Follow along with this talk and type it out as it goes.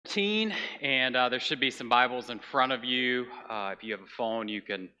14, and there should be some Bibles in front of you. If you have a phone, you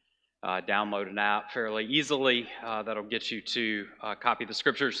can download an app fairly easily that'll get you to copy the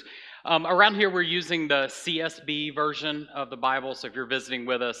scriptures. Around here, we're using the CSB version of the Bible, so if you're visiting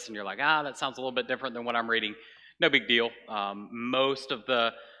with us and you're like, that sounds a little bit different than what I'm reading, no big deal. Most of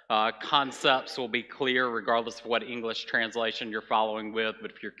the concepts will be clear regardless of what English translation you're following with,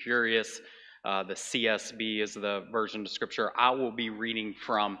 but if you're curious, the CSB is the version of Scripture I will be reading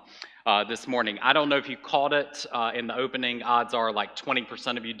from this morning. I don't know if you caught it in the opening. Odds are like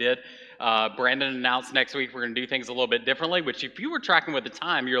 20% of you did. Brandon announced next week we're going to do things a little bit differently, which if you were tracking with the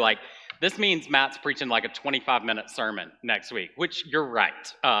time, you're like, this means Matt's preaching like a 25-minute sermon next week, which you're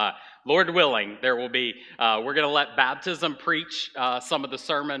right. Lord willing, there will be, we're going to let baptism preach some of the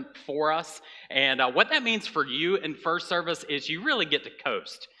sermon for us. And what that means for you in first service is you really get to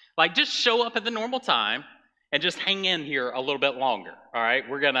coast. Like, just show up at the normal time and just hang in here a little bit longer, all right?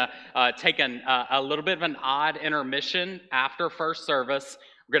 We're going to take a little bit of an odd intermission after first service.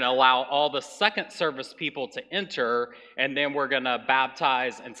 We're going to allow all the second service people to enter, and then we're going to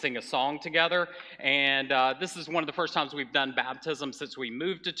baptize and sing a song together. And this is one of the first times we've done baptism since we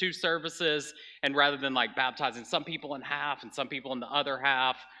moved to 2 services. And rather than like baptizing some people in half and some people in the other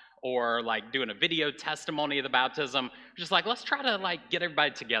half, or like doing a video testimony of the baptism, we're just like, let's try to like get everybody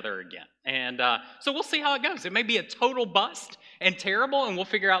together again. And so we'll see how it goes. It may be a total bust and terrible, and we'll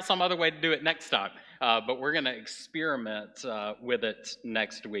figure out some other way to do it next time. But we're going to experiment with it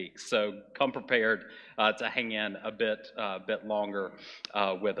next week. So come prepared to hang in a bit longer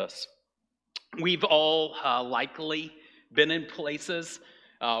with us. We've all likely been in places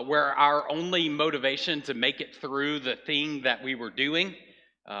where our only motivation to make it through the thing that we were doing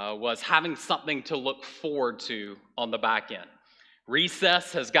was having something to look forward to on the back end.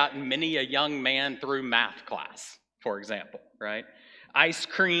 Recess has gotten many a young man through math class, for example, right? Ice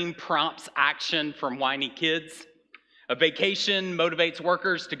cream prompts action from whiny kids. A vacation motivates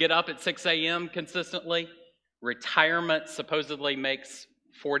workers to get up at 6 a.m. consistently. Retirement supposedly makes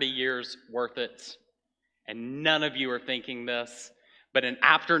 40 years worth it. And none of you are thinking this, but an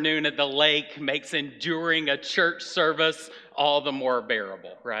afternoon at the lake makes enduring a church service all the more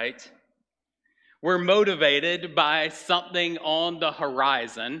bearable, right? We're motivated by something on the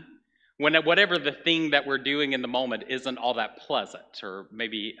horizon when whatever the thing that we're doing in the moment isn't all that pleasant or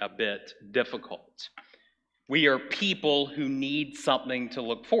maybe a bit difficult. We are people who need something to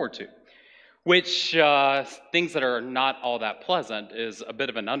look forward to, which things that are not all that pleasant is a bit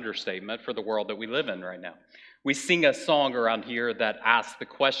of an understatement for the world that we live in right now. We sing a song around here that asks the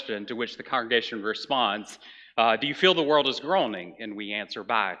question to which the congregation responds, do you feel the world is groaning? And we answer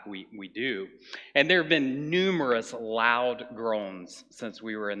back, we do. And there have been numerous loud groans since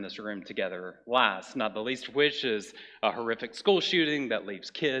we were in this room together last, not the least of which is a horrific school shooting that leaves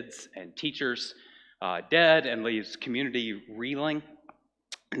kids and teachers dead and leaves community reeling,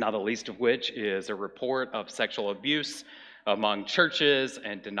 not the least of which is a report of sexual abuse among churches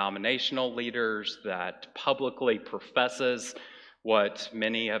and denominational leaders that publicly professes what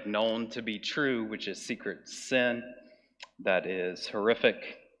many have known to be true, which is secret sin that is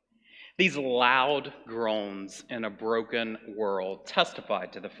horrific. These loud groans in a broken world testify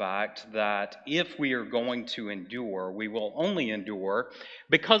to the fact that if we are going to endure, we will only endure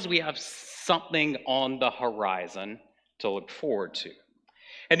because we have something on the horizon to look forward to.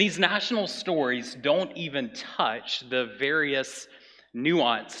 And these national stories don't even touch the various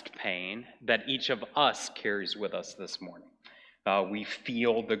nuanced pain that each of us carries with us this morning. We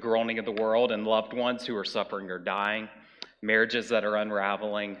feel the groaning of the world and loved ones who are suffering or dying, marriages that are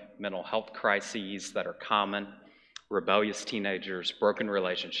unraveling, mental health crises that are common, rebellious teenagers, broken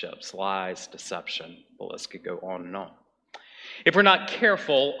relationships, lies, deception. The list could go on and on. If we're not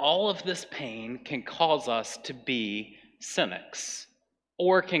careful, all of this pain can cause us to be cynics,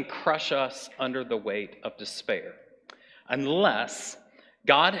 or can crush us under the weight of despair, unless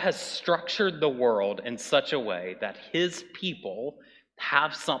God has structured the world in such a way that his people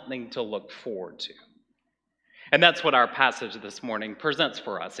have something to look forward to. And that's what our passage this morning presents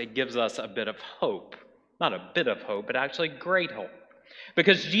for us. It gives us a bit of hope. Not a bit of hope, but actually great hope.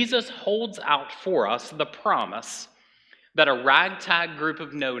 Because Jesus holds out for us the promise that a ragtag group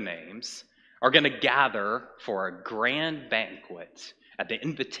of no-names are going to gather for a grand banquet at the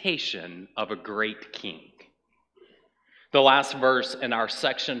invitation of a great king. The last verse in our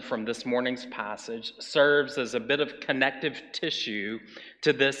section from this morning's passage serves as a bit of connective tissue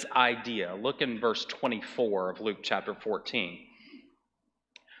to this idea. Look in verse 24 of Luke chapter 14.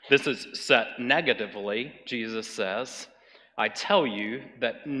 This is set negatively. Jesus says, I tell you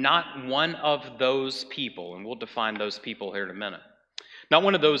that not one of those people, and we'll define those people here in a minute, Not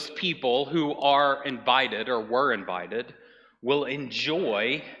one of those people who are invited or were invited will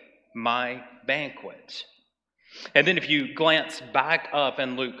enjoy my banquet. And then if you glance back up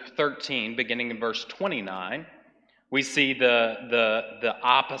in Luke 13, beginning in verse 29, we see the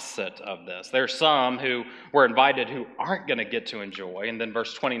opposite of this. There's some who were invited who aren't going to get to enjoy. And then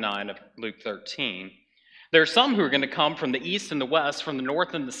verse 29 of Luke 13, there are some who are going to come from the east and the west, from the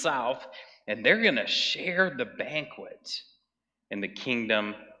north and the south, and they're going to share the banquet in the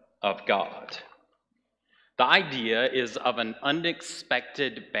kingdom of God. The idea is of an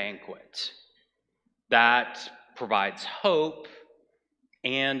unexpected banquet that provides hope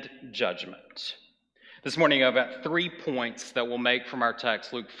and judgment. This morning I've got 3 points that we'll make from our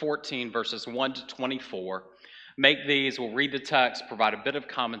text, Luke 14, verses 1 to 24. Make these, we'll read the text, provide a bit of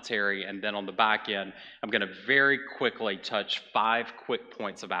commentary, and then on the back end, I'm going to very quickly touch 5 quick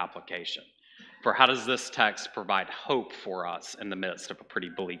points of application for how does this text provide hope for us in the midst of a pretty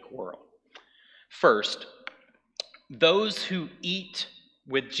bleak world. First, those who eat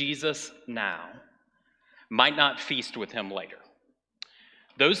with Jesus now might not feast with him later.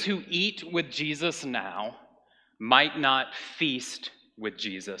 Those who eat with Jesus now might not feast with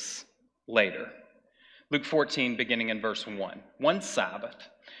Jesus later. Luke 14, beginning in verse 1. One Sabbath,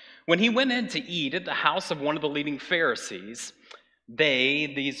 when he went in to eat at the house of one of the leading Pharisees,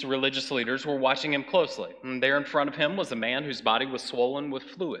 these religious leaders, were watching him closely. And there in front of him was a man whose body was swollen with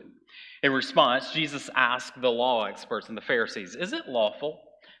fluid. In response, Jesus asked the law experts and the Pharisees, "Is it lawful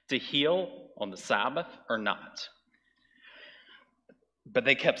to heal on the Sabbath or not?" But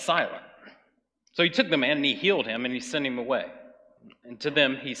they kept silent. So he took the man and he healed him and he sent him away. And to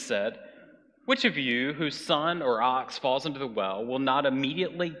them he said, "Which of you whose son or ox falls into the well will not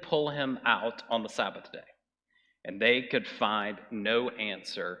immediately pull him out on the Sabbath day?" And they could find no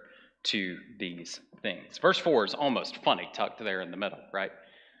answer to these things. Verse 4 is almost funny, tucked there in the middle, right?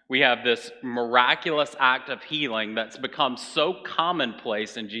 We have this miraculous act of healing that's become so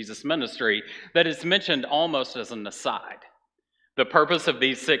commonplace in Jesus' ministry that it's mentioned almost as an aside. The purpose of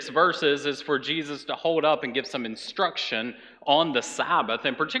these 6 verses is for Jesus to hold up and give some instruction on the Sabbath,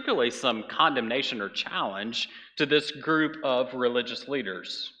 and particularly some condemnation or challenge to this group of religious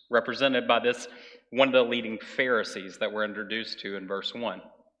leaders, represented by one of the leading Pharisees that we're introduced to in verse 1.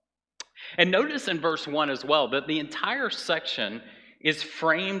 And notice in verse 1 as well that the entire section is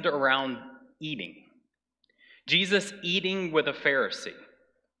framed around eating. Jesus eating with a Pharisee,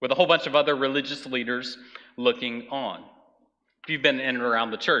 with a whole bunch of other religious leaders looking on. If you've been in and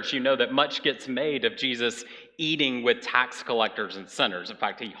around the church, you know that much gets made of Jesus eating with tax collectors and sinners. In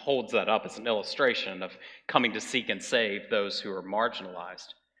fact, he holds that up as an illustration of coming to seek and save those who are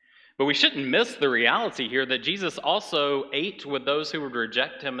marginalized. But we shouldn't miss the reality here that Jesus also ate with those who would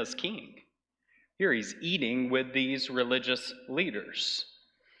reject him as king. Here he's eating with these religious leaders.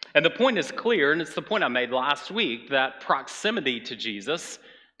 And the point is clear, and it's the point I made last week, that proximity to Jesus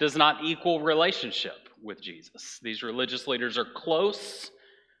does not equal relationship with Jesus. These religious leaders are close,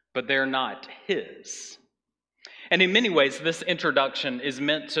 but they're not his. And in many ways, this introduction is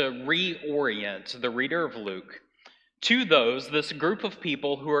meant to reorient the reader of Luke to this group of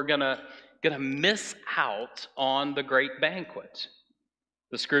people who are gonna miss out on the great banquet.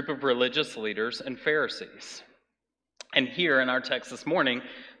 This group of religious leaders and Pharisees. And here in our text this morning,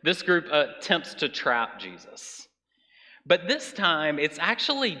 this group attempts to trap Jesus. But this time, it's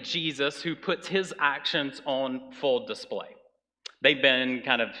actually Jesus who puts his actions on full display. They've been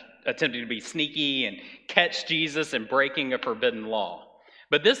kind of attempting to be sneaky and catch Jesus and breaking a forbidden law.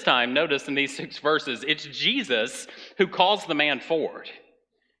 But this time, notice in these 6 verses, it's Jesus who calls the man forward.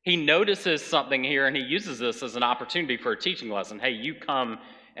 He notices something here and he uses this as an opportunity for a teaching lesson. Hey, you come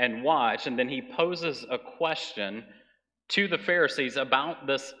and watch. And then he poses a question to the Pharisees about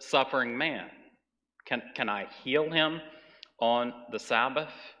this suffering man. Can I heal him on the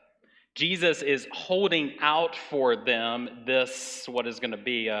Sabbath? Jesus is holding out for them what is going to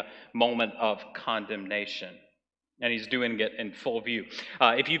be a moment of condemnation. And he's doing it in full view.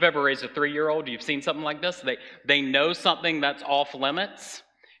 If you've ever raised a 3-year-old, you've seen something like this. They know something that's off limits.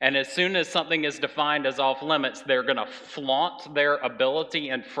 And as soon as something is defined as off limits, they're going to flaunt their ability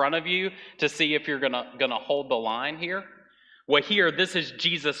in front of you to see if you're going to hold the line here. Well, here, this is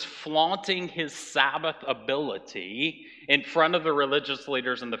Jesus flaunting his Sabbath ability in front of the religious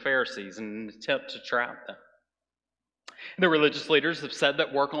leaders and the Pharisees in an attempt to trap them. The religious leaders have said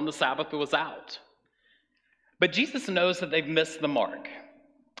that work on the Sabbath was out. But Jesus knows that they've missed the mark.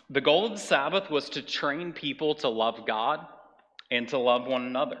 The goal of the Sabbath was to train people to love God and to love one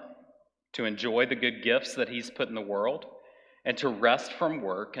another, to enjoy the good gifts that he's put in the world, and to rest from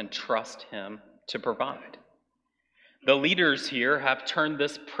work and trust him to provide. The leaders here have turned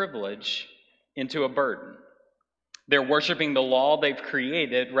this privilege into a burden. They're worshiping the law they've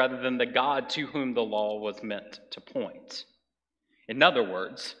created rather than the God to whom the law was meant to point. In other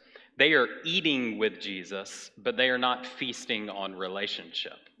words, they are eating with Jesus, but they are not feasting on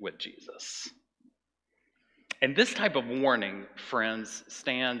relationship with Jesus. And this type of warning, friends,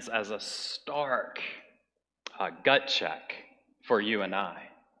 stands as a stark gut check for you and I.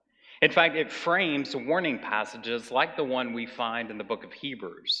 In fact, it frames warning passages like the one we find in the book of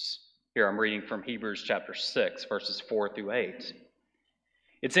Hebrews. Here I'm reading from Hebrews chapter 6, verses 4 through 8.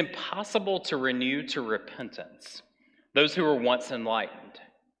 It's impossible to renew to repentance those who were once enlightened,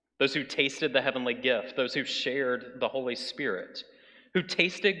 those who tasted the heavenly gift, those who shared the Holy Spirit, who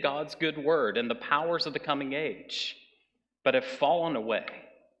tasted God's good word and the powers of the coming age, but have fallen away.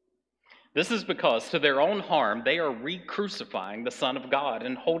 This is because to their own harm they are re-crucifying the Son of God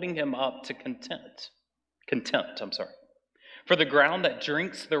and holding him up to contempt. For the ground that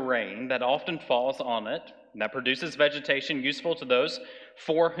drinks the rain that often falls on it, and that produces vegetation useful to those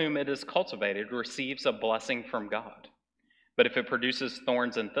for whom it is cultivated, receives a blessing from God. But if it produces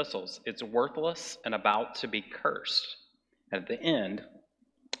thorns and thistles, it's worthless and about to be cursed. And at the end,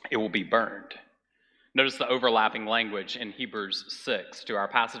 it will be burned. Notice the overlapping language in Hebrews 6 to our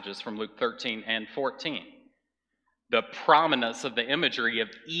passages from Luke 13 and 14. The prominence of the imagery of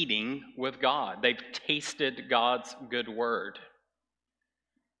eating with God. They've tasted God's good word.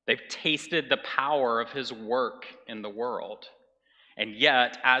 They've tasted the power of his work in the world. And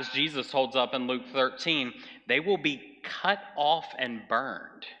yet, as Jesus holds up in Luke 13, they will be cut off and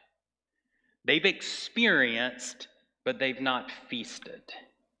burned. They've experienced, but they've not feasted.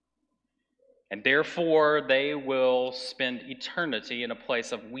 And therefore, they will spend eternity in a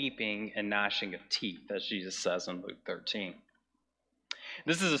place of weeping and gnashing of teeth, as Jesus says in Luke 13.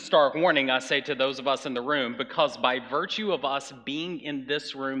 This is a stark warning, I say to those of us in the room, because by virtue of us being in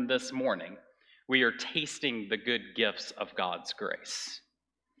this room this morning, we are tasting the good gifts of God's grace.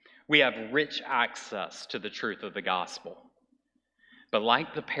 We have rich access to the truth of the gospel. But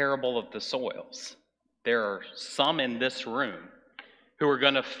like the parable of the soils, there are some in this room who are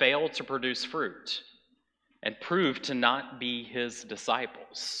going to fail to produce fruit and prove to not be his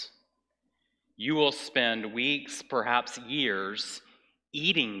disciples. You will spend weeks, perhaps years,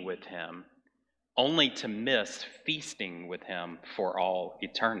 eating with him, only to miss feasting with him for all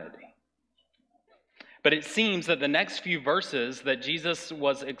eternity. But it seems that the next few verses that Jesus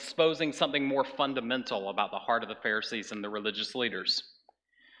was exposing something more fundamental about the heart of the Pharisees and the religious leaders.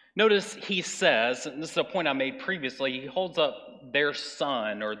 Notice he says, and this is a point I made previously, he holds up their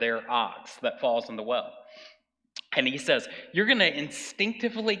son or their ox that falls in the well. And he says, you're going to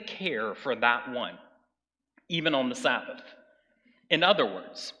instinctively care for that one, even on the Sabbath. In other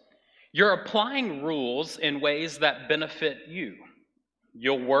words, you're applying rules in ways that benefit you.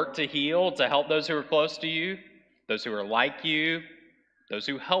 You'll work to heal, to help those who are close to you, those who are like you, those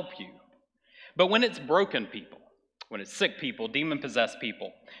who help you. But when it's broken people, when it's sick people, demon-possessed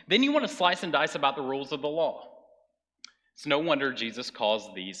people, then you want to slice and dice about the rules of the law. It's no wonder Jesus calls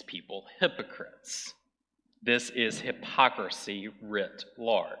these people hypocrites. This is hypocrisy writ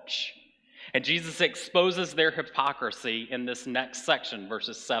large. And Jesus exposes their hypocrisy in this next section,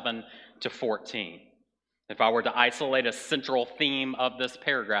 verses 7 to 14. If I were to isolate a central theme of this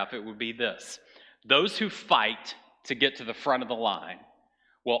paragraph, it would be this. Those who fight to get to the front of the line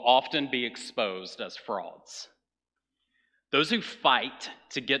will often be exposed as frauds. Those who fight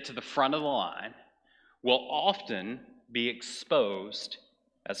to get to the front of the line will often be exposed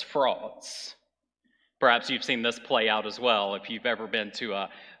as frauds. Perhaps you've seen this play out as well if you've ever been to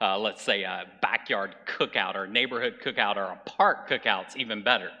let's say a backyard cookout or neighborhood cookout or a park cookout's even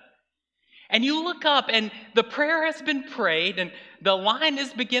better. And you look up and the prayer has been prayed and the line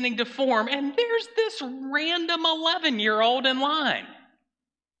is beginning to form and there's this random 11-year-old in line.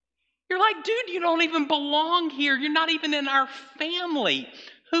 You're like, dude, you don't even belong here. You're not even in our family.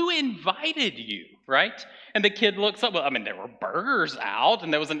 Who invited you, right? And the kid looks up. Well, I mean, there were burgers out,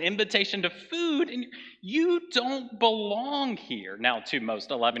 and there was an invitation to food, and you don't belong here. Now, to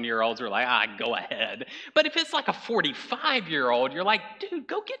most 11-year-olds are like, go ahead. But if it's like a 45-year-old, you're like, dude,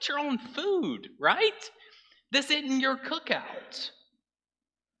 go get your own food, right? This isn't your cookout.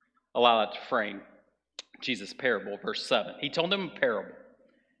 Allow that to frame Jesus' parable, verse 7. He told them a parable.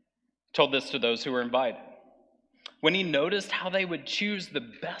 Told this to those who were invited. When he noticed how they would choose the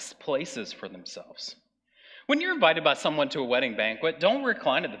best places for themselves. When you're invited by someone to a wedding banquet, don't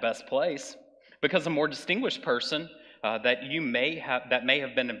recline at the best place, because a more distinguished person that may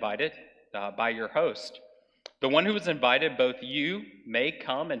have been invited by your host, the one who was invited, both you may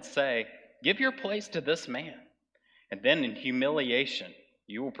come and say, give your place to this man, And then in humiliation,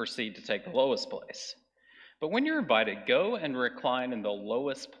 you will proceed to take the lowest place. But when you're invited, go and recline in the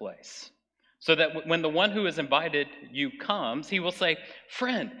lowest place, so that when the one who has invited you comes, he will say,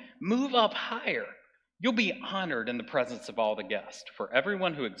 "Friend, move up higher." You'll be honored in the presence of all the guests. For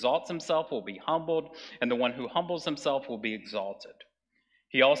everyone who exalts himself will be humbled, and the one who humbles himself will be exalted.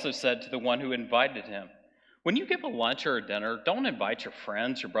 He also said to the one who invited him, "When you give a lunch or a dinner, don't invite your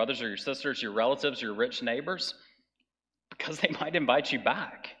friends, your brothers or your sisters, your relatives, or your rich neighbors, because they might invite you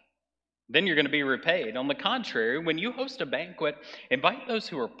back. Then you're going to be repaid. On the contrary, when you host a banquet, invite those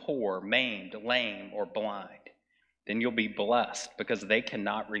who are poor, maimed, lame, or blind. Then you'll be blessed because they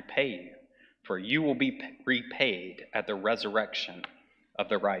cannot repay you, for you will be repaid at the resurrection of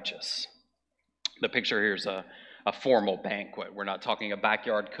the righteous." The picture here is a formal banquet. We're not talking a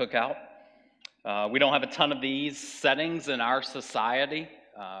backyard cookout. We don't have a ton of these settings in our society,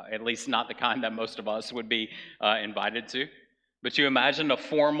 at least not the kind that most of us would be invited to. But you imagine a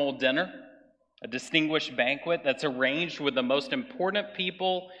formal dinner, a distinguished banquet that's arranged with the most important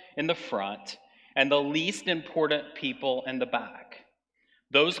people in the front and the least important people in the back.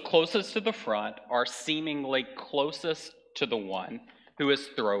 Those closest to the front are seemingly closest to the one who is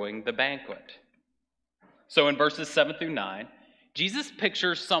throwing the banquet. So in verses 7 through 9, Jesus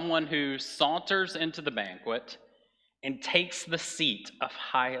pictures someone who saunters into the banquet and takes the seat of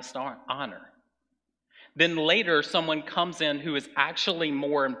highest honor. Then later, someone comes in who is actually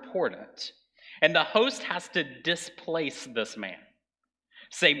more important, and the host has to displace this man.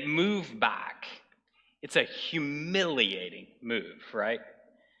 Say, "Move back." It's a humiliating move, right?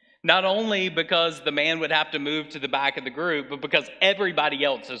 Not only because the man would have to move to the back of the group, but because everybody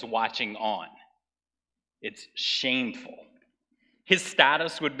else is watching on. It's shameful. His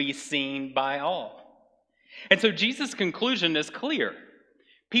status would be seen by all. And so Jesus' conclusion is clear.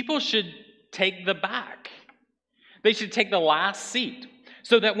 People should take the back. They should take the last seat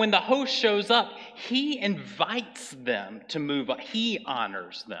so that when the host shows up, he invites them to move up. He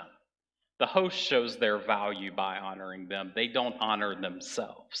honors them. The host shows their value by honoring them. They don't honor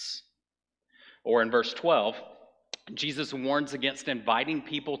themselves. Or in verse 12, Jesus warns against inviting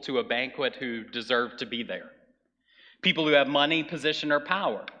people to a banquet who deserve to be there. People who have money, position, or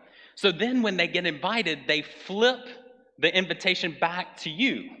power. So then when they get invited, they flip the invitation back to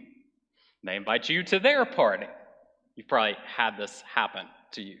you. They invite you to their party. You've probably had this happen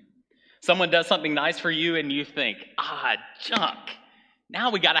to you. Someone does something nice for you and you think, junk. Now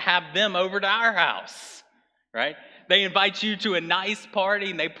we got to have them over to our house, right? They invite you to a nice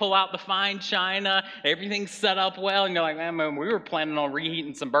party and they pull out the fine china, everything's set up well, and you're like, man, we were planning on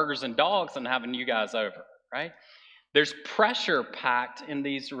reheating some burgers and dogs and having you guys over, right? There's pressure packed in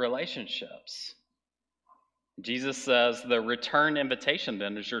these relationships. Jesus says the return invitation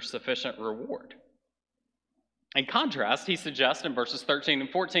then is your sufficient reward. In contrast, he suggests in verses 13 and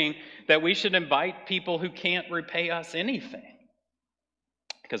 14 that we should invite people who can't repay us anything,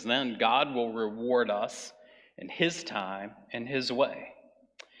 because then God will reward us in his time and his way.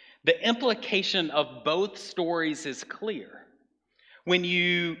 The implication of both stories is clear. When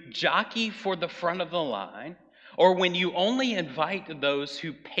you jockey for the front of the line, or when you only invite those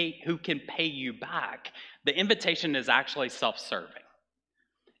who can pay you back, the invitation is actually self-serving.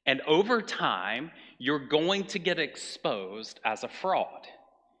 And over time, you're going to get exposed as a fraud.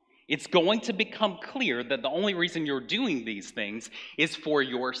 It's going to become clear that the only reason you're doing these things is for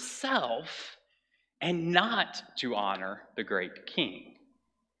yourself and not to honor the great King.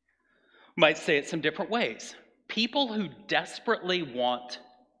 Might say it some different ways. People who desperately want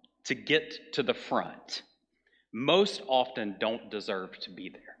to get to the front most often don't deserve to be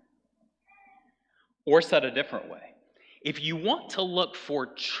there. Or said a different way, if you want to look for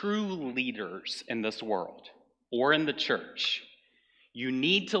true leaders in this world or in the church, you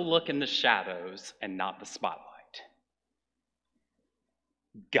need to look in the shadows and not the spotlight.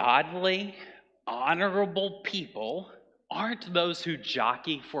 Godly, honorable people aren't those who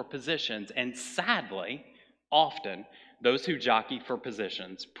jockey for positions, and sadly, often, those who jockey for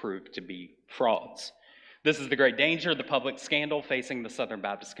positions prove to be frauds. This is the great danger of the public scandal facing the Southern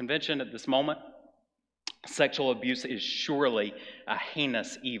Baptist Convention at this moment. Sexual abuse is surely a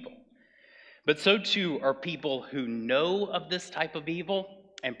heinous evil. But so too are people who know of this type of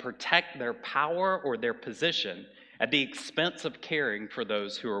evil and protect their power or their position at the expense of caring for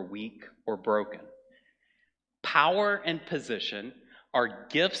those who are weak or broken. Power and position are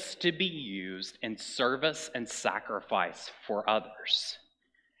gifts to be used in service and sacrifice for others,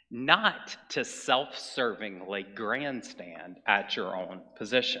 not to self-servingly grandstand at your own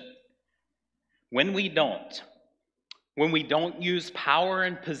position. When When we don't use power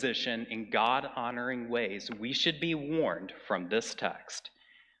and position in God-honoring ways, we should be warned from this text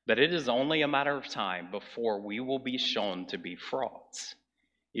that it is only a matter of time before we will be shown to be frauds,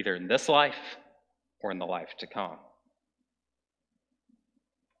 either in this life or in the life to come.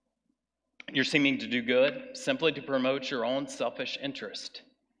 You're seeming to do good simply to promote your own selfish interest.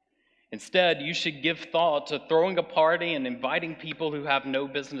 Instead, you should give thought to throwing a party and inviting people who have no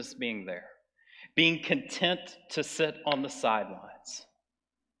business being there, being content to sit on the sidelines.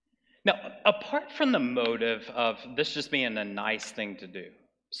 Now, apart from the motive of this just being a nice thing to do,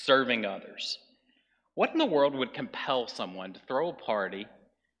 serving others, what in the world would compel someone to throw a party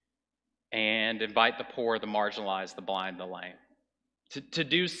and invite the poor, the marginalized, the blind, the lame? To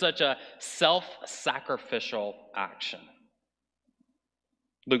do such a self-sacrificial action?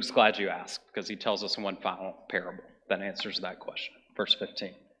 Luke's glad you asked, because he tells us one final parable that answers that question. Verse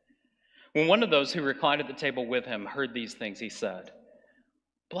 15. When one of those who reclined at the table with him heard these things, he said,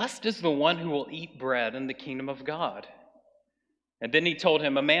 "Blessed is the one who will eat bread in the kingdom of God." And then he told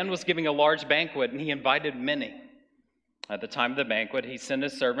him, a man was giving a large banquet, and he invited many. At the time of the banquet, he sent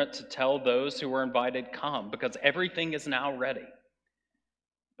his servant to tell those who were invited, "Come, because everything is now ready."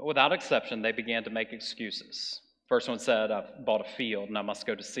 But without exception, they began to make excuses. First one said, "I've bought a field and I must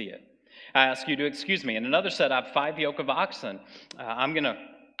go to see it. I ask you to excuse me." And another said, "I have 5 yoke of oxen. I'm going to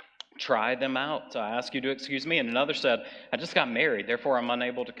try them out. I ask you to excuse me." And another said, "I just got married, therefore I'm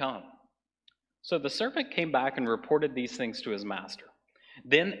unable to come." So the servant came back and reported these things to his master.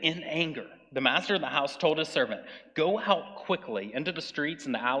 Then in anger, the master of the house told his servant, "Go out quickly into the streets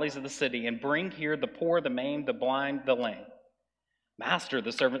and the alleys of the city and bring here the poor, the maimed, the blind, the lame." "Master,"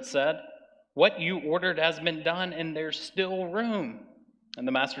 the servant said, "what you ordered has been done, and there's still room." And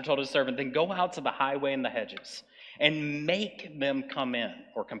the master told his servant, "Then go out to the highway and the hedges, and make them come in,"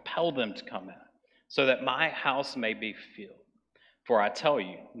 or compel them to come in, "so that my house may be filled. For I tell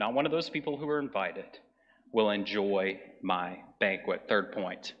you, not one of those people who are invited will enjoy my banquet." Third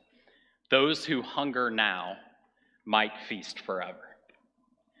point, those who hunger now might feast forever.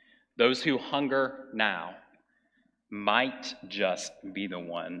 Those who hunger now might just be the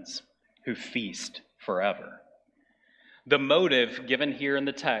ones who feast forever. The motive given here in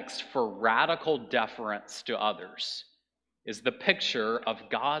the text for radical deference to others is the picture of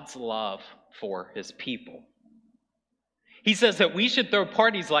God's love for his people. He says that we should throw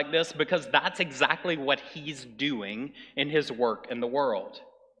parties like this because that's exactly what he's doing in his work in the world.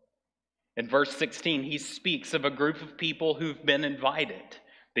 In verse 16, he speaks of a group of people who've been invited.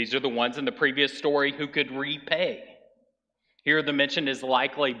 These are the ones in the previous story who could repay. Here the mention is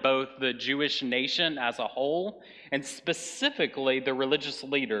likely both the Jewish nation as a whole and specifically the religious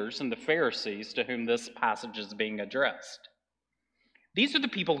leaders and the Pharisees to whom this passage is being addressed. These are the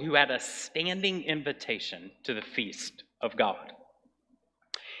people who had a standing invitation to the feast of God.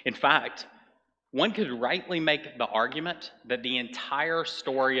 In fact, one could rightly make the argument that the entire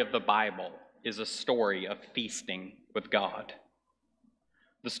story of the Bible is a story of feasting with God.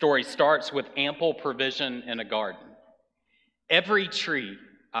 The story starts with ample provision in a garden. "Every tree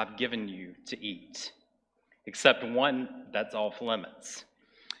I've given you to eat, except one that's off limits.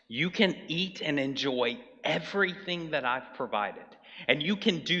 You can eat and enjoy everything that I've provided, and you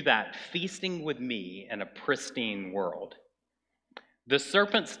can do that feasting with me in a pristine world." The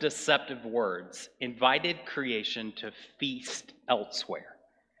serpent's deceptive words invited creation to feast elsewhere,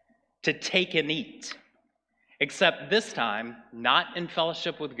 to take and eat, except this time not in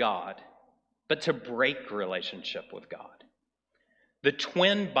fellowship with God, but to break relationship with God. The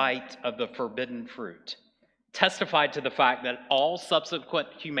twin bite of the forbidden fruit testified to the fact that all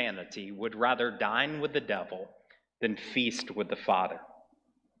subsequent humanity would rather dine with the devil than feast with the Father.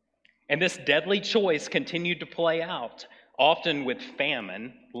 And this deadly choice continued to play out, often with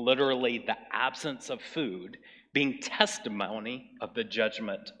famine, literally the absence of food, being testimony of the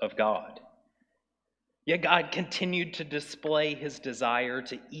judgment of God. Yet God continued to display his desire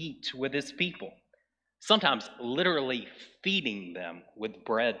to eat with his people, sometimes literally feeding them with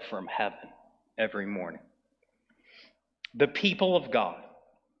bread from heaven every morning. The people of God,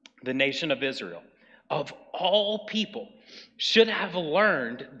 the nation of Israel, of all people, should have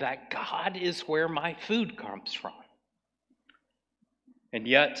learned that God is where my food comes from. And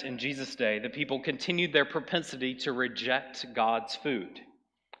yet, in Jesus' day, the people continued their propensity to reject God's food.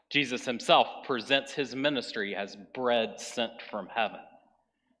 Jesus himself presents his ministry as bread sent from heaven,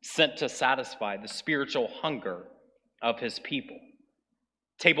 sent to satisfy the spiritual hunger of his people.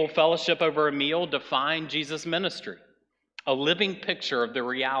 Table fellowship over a meal defined Jesus' ministry, a living picture of the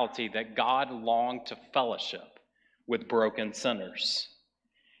reality that God longed to fellowship with broken sinners.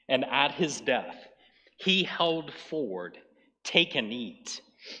 And at his death, He held forward, "Take and eat."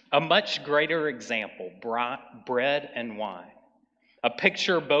 A much greater example, bread and wine. A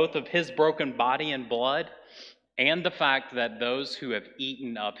picture both of his broken body and blood and the fact that those who have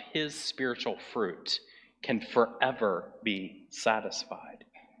eaten of his spiritual fruit can forever be satisfied.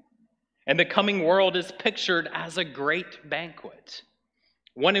 And the coming world is pictured as a great banquet,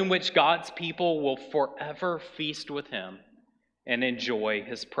 one in which God's people will forever feast with him and enjoy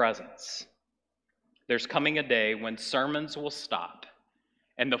his presence. There's coming a day when sermons will stop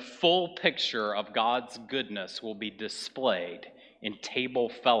and the full picture of God's goodness will be displayed in table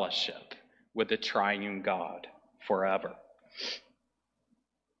fellowship with the triune God forever.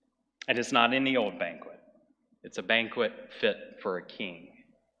 And it's not any old banquet. It's a banquet fit for a king.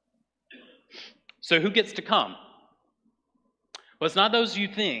 So who gets to come? Well, it's not those you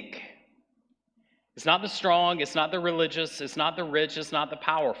think. It's not the strong, it's not the religious, it's not the rich, it's not the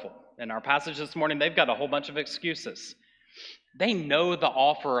powerful. In our passage this morning, they've got a whole bunch of excuses. They know the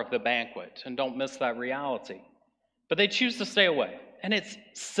offer of the banquet, and don't miss that reality. But they choose to stay away, and it's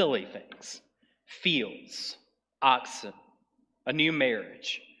silly things. Fields, oxen, a new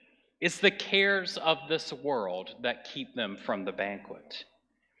marriage. It's the cares of this world that keep them from the banquet.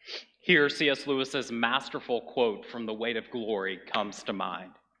 Here, C.S. Lewis's masterful quote from The Weight of Glory comes to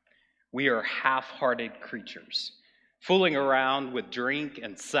mind. "We are half-hearted creatures, fooling around with drink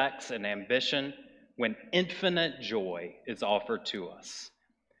and sex and ambition when infinite joy is offered to us.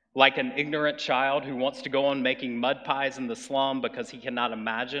 Like an ignorant child who wants to go on making mud pies in the slum because he cannot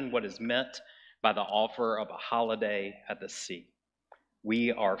imagine what is meant by the offer of a holiday at the sea.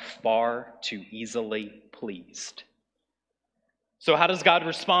 We are far too easily pleased." So how does God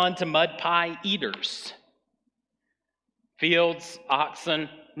respond to mud pie eaters? Fields, oxen,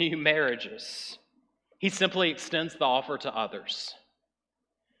 new marriages. He simply extends the offer to others.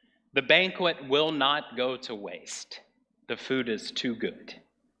 The banquet will not go to waste. The food is too good.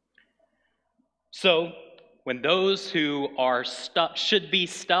 So when those who are should be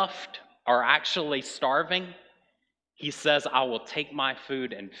stuffed are actually starving, he says, "I will take my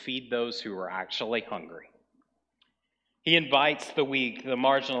food and feed those who are actually hungry." He invites the weak, the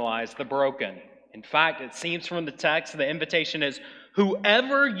marginalized, the broken. In fact, it seems from the text, the invitation is,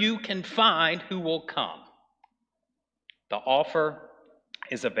 whoever you can find who will come. The offer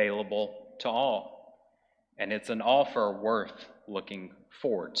is available to all, and it's an offer worth looking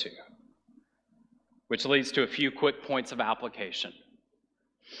forward to. Which leads to a few quick points of application.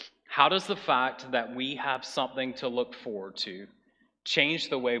 How does the fact that we have something to look forward to change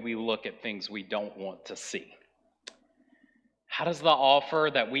the way we look at things we don't want to see? How does the offer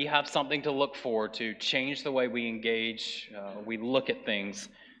that we have something to look forward to change the way we engage, we look at things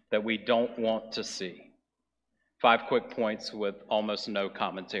that we don't want to see? 5 quick points with almost no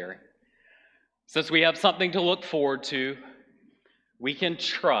commentary. Since we have something to look forward to, we can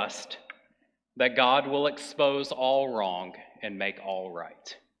trust that God will expose all wrong and make all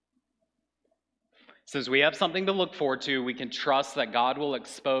right. Since we have something to look forward to, we can trust that God will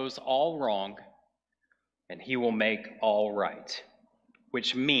expose all wrong and he will make all right,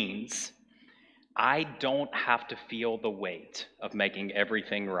 which means I don't have to feel the weight of making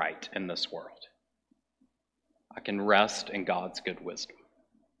everything right in this world. I can rest in God's good wisdom.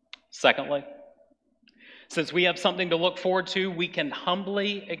 Secondly, since we have something to look forward to, we can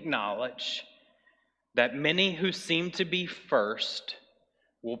humbly acknowledge that many who seem to be first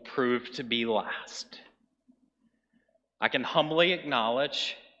will prove to be last. I can humbly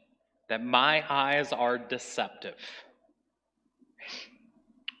acknowledge that my eyes are deceptive,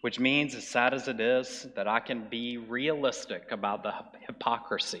 which means, as sad as it is, that I can be realistic about the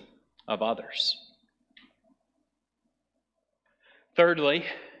hypocrisy of others. Thirdly,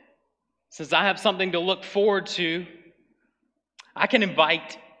 since I have something to look forward to, I can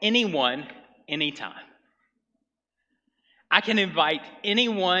invite anyone anytime. I can invite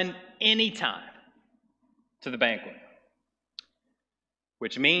anyone anytime to the banquet,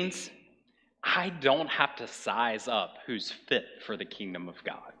 which means I don't have to size up who's fit for the kingdom of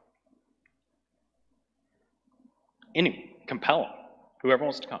God. Compel them, whoever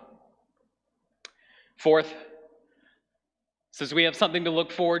wants to come. Fourth, since we have something to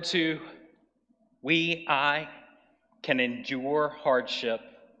look forward to, I can endure hardship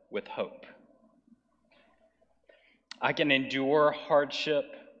with hope. I can endure hardship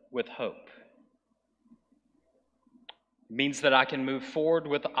with hope. It means that I can move forward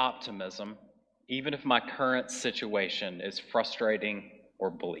with optimism, even if my current situation is frustrating or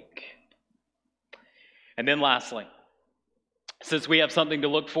bleak. And then lastly, since we have something to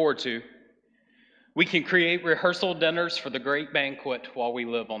look forward to, we can create rehearsal dinners for the great banquet while we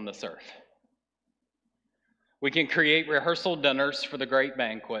live on this earth. We can create rehearsal dinners for the great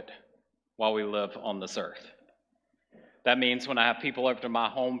banquet while we live on this earth. That means when I have people over to my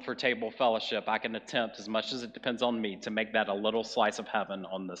home for table fellowship, I can attempt, as much as it depends on me, to make that a little slice of heaven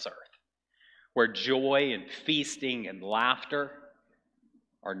on this earth, where joy and feasting and laughter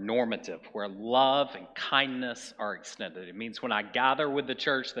are normative, where love and kindness are extended. It means when I gather with the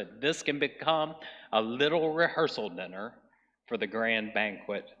church that this can become a little rehearsal dinner for the grand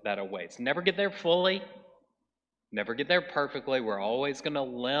banquet that awaits. Never get there fully, never get there perfectly. We're always going to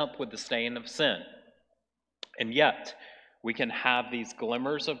limp with the stain of sin. And yet, we can have these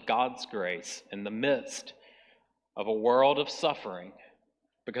glimmers of God's grace in the midst of a world of suffering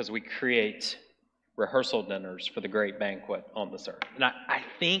because we create rehearsal dinners for the great banquet on this earth. And I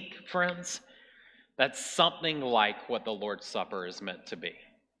think, friends, that's something like what the Lord's Supper is meant to be.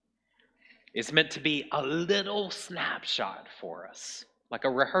 It's meant to be a little snapshot for us, like a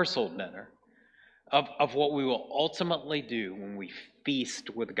rehearsal dinner of what we will ultimately do when we feast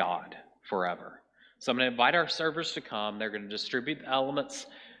with God forever. So I'm going to invite our servers to come. They're going to distribute the elements,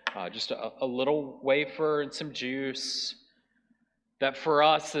 just a little wafer and some juice. That for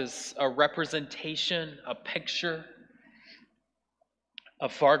us is a representation, a picture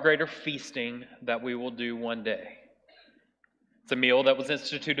of far greater feasting that we will do one day. It's a meal that was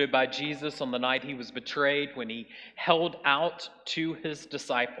instituted by Jesus on the night he was betrayed, when he held out to his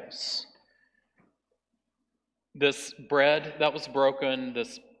disciples this bread that was broken,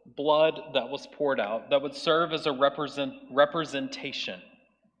 this blood that was poured out, that would serve as a representation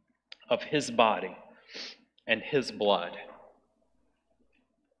of his body and his blood.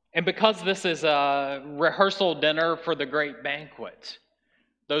 And because this is a rehearsal dinner for the great banquet,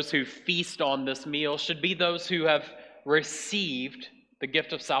 those who feast on this meal should be those who have received the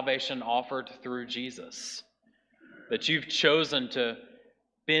gift of salvation offered through Jesus. That you've chosen to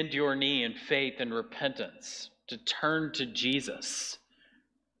bend your knee in faith and repentance, to turn to Jesus,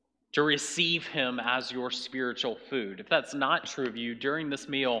 to receive him as your spiritual food. If that's not true of you, during this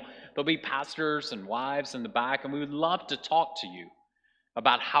meal, there'll be pastors and wives in the back, and we would love to talk to you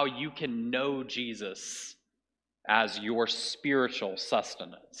about how you can know Jesus as your spiritual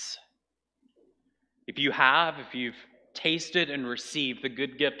sustenance. If you've tasted and received the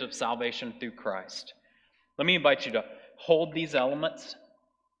good gift of salvation through Christ, let me invite you to hold these elements,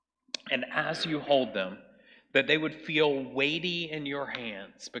 and as you hold them, that they would feel weighty in your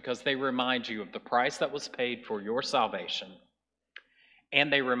hands because they remind you of the price that was paid for your salvation,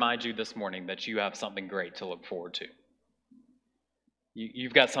 and they remind you this morning that you have something great to look forward to.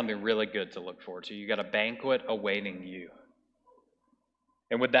 You've got something really good to look forward to. You've got a banquet awaiting you.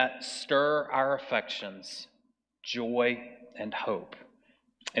 And would that stir our affections, joy, and hope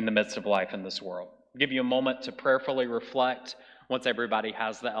in the midst of life in this world? I'll give you a moment to prayerfully reflect. Once everybody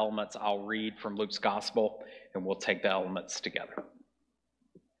has the elements, I'll read from Luke's gospel, and we'll take the elements together.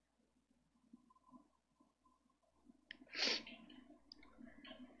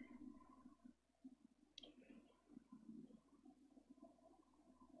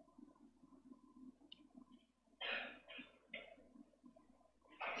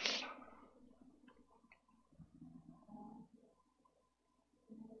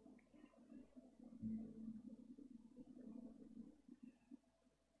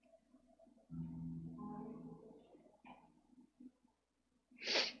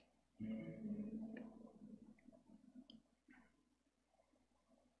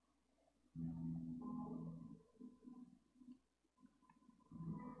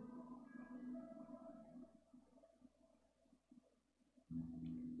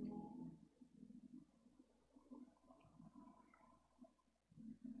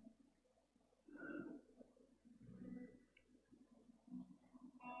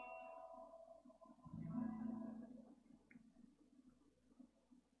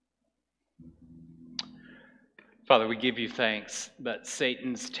 Father, we give you thanks that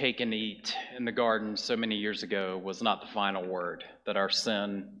Satan's take and eat in the garden so many years ago was not the final word, that our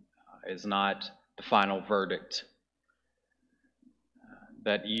sin is not the final verdict,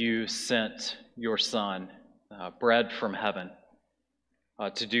 that you sent your Son, bread from heaven,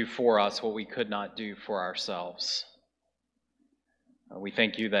 to do for us what we could not do for ourselves. We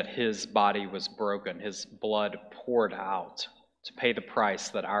thank you that his body was broken, his blood poured out to pay the price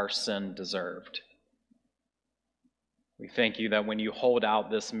that our sin deserved. We thank you that when you hold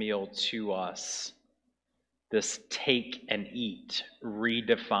out this meal to us, this take and eat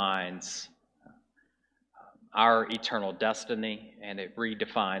redefines our eternal destiny, and it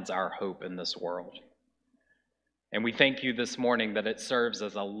redefines our hope in this world. And we thank you this morning that it serves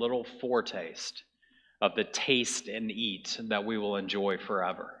as a little foretaste of the taste and eat that we will enjoy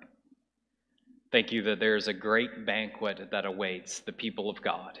forever. Thank you that there's a great banquet that awaits the people of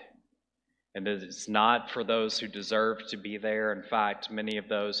God. And that it's not for those who deserve to be there. In fact, many of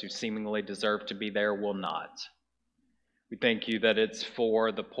those who seemingly deserve to be there will not. We thank you that it's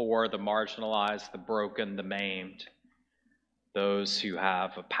for the poor, the marginalized, the broken, the maimed, those who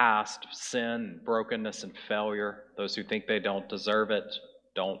have a past of sin, brokenness, and failure, those who think they don't deserve it,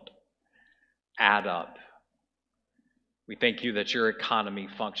 don't add up. We thank you that your economy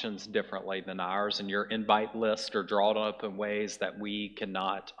functions differently than ours, and your invite lists are drawn up in ways that we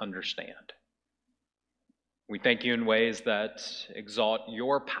cannot understand. We thank you in ways that exalt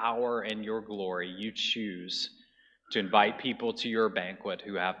your power and your glory. You choose to invite people to your banquet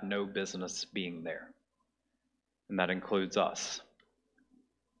who have no business being there, and that includes us.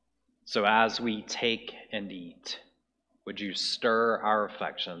 So as we take and eat, would you stir our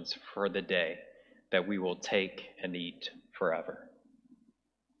affections for the day that we will take and eat forever?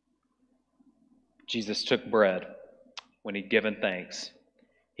 Jesus took bread. When he'd given thanks,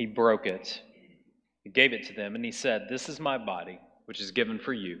 he broke it. He gave it to them, and he said, "This is my body, which is given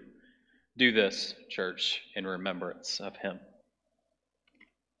for you. Do this, church, in remembrance of him."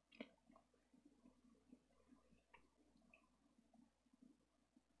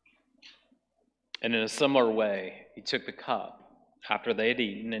 And in a similar way, he took the cup after they had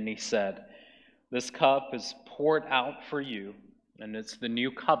eaten, and he said, "This cup is poured out for you, and it's the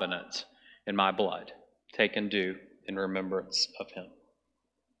new covenant in my blood. Take and do in remembrance of him."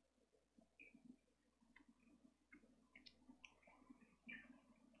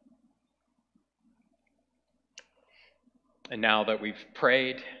 And now that we've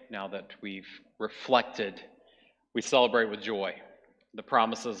prayed, now that we've reflected, we celebrate with joy the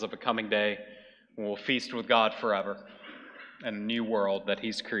promises of a coming day when we'll feast with God forever and a new world that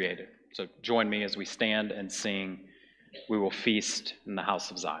he's created. So join me as we stand and sing, "We Will Feast in the House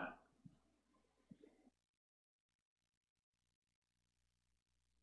of Zion."